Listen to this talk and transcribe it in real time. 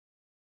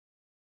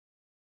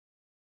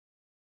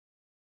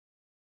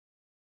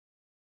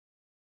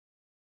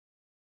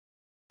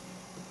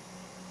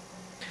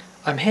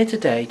I'm here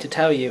today to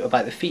tell you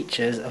about the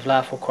features of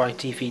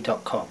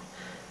LaughOrCryTV.com.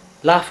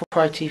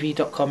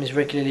 LaughOrCryTV.com is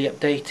regularly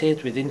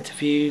updated with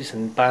interviews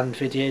and band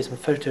videos and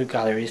photo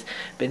galleries,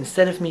 but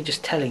instead of me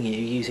just telling you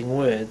using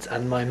words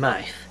and my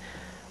mouth,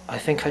 I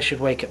think I should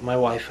wake up my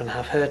wife and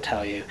have her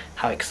tell you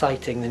how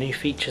exciting the new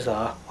features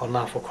are on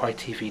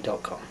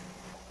LaughOrCryTV.com.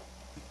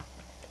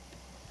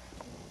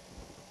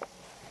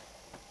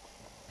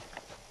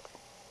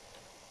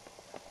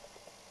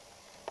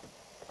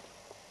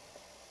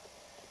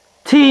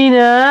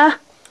 Tina!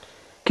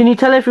 Can you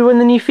tell everyone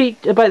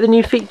about the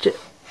new feature?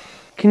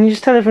 Can you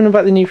just tell everyone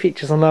about the new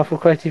features on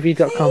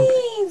LaughOrCryTV.com?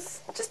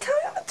 Please! Just tell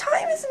me what the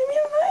time is and leave me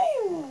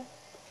alone!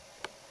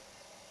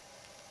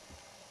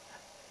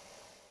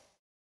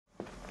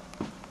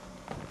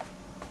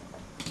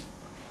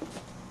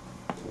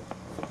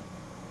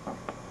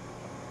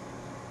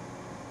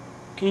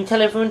 Can you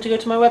tell everyone to go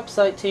to my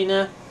website,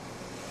 Tina?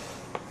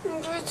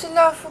 Go to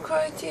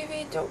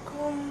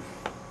LaughOrCryTV.com.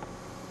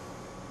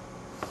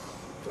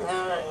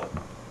 No.